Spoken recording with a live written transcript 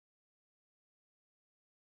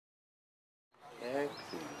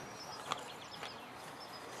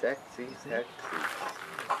Sexy, sexy.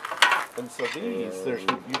 And so these,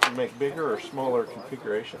 you can make bigger or smaller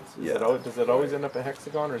configurations. Does it always end up a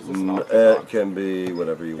hexagon, or is this an octagon? It can be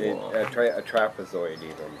whatever you want. A trapezoid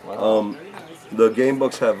even. Wow. The game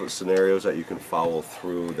books have scenarios that you can follow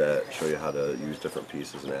through that show you how to use different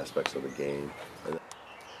pieces and aspects of the game.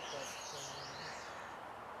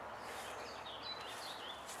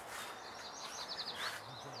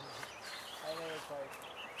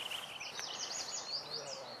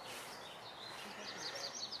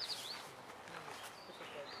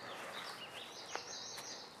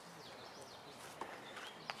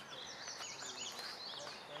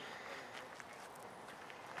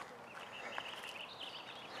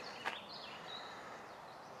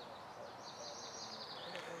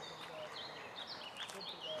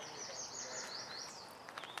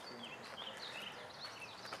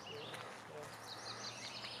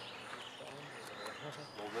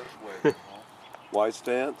 Wide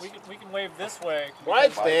stance. We can wave this way.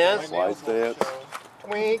 Wide stance. Wide stance.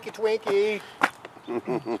 Twinkie, Twinkie.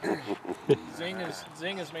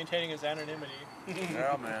 Zing is maintaining his anonymity.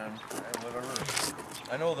 Yeah, man. Hey, whatever.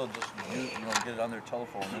 I know they'll just get it on their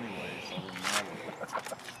telephone anyway, so it doesn't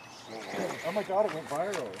matter. Oh my God! It went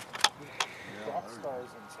viral. Rock stars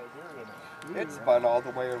in Siberia. It spun all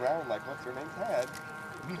the way around like what's her name's head.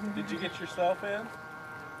 Did you get yourself in?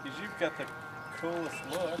 Because you've got the coolest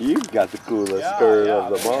look. You've got the coolest skirt of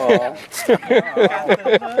them all.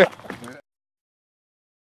 Yeah.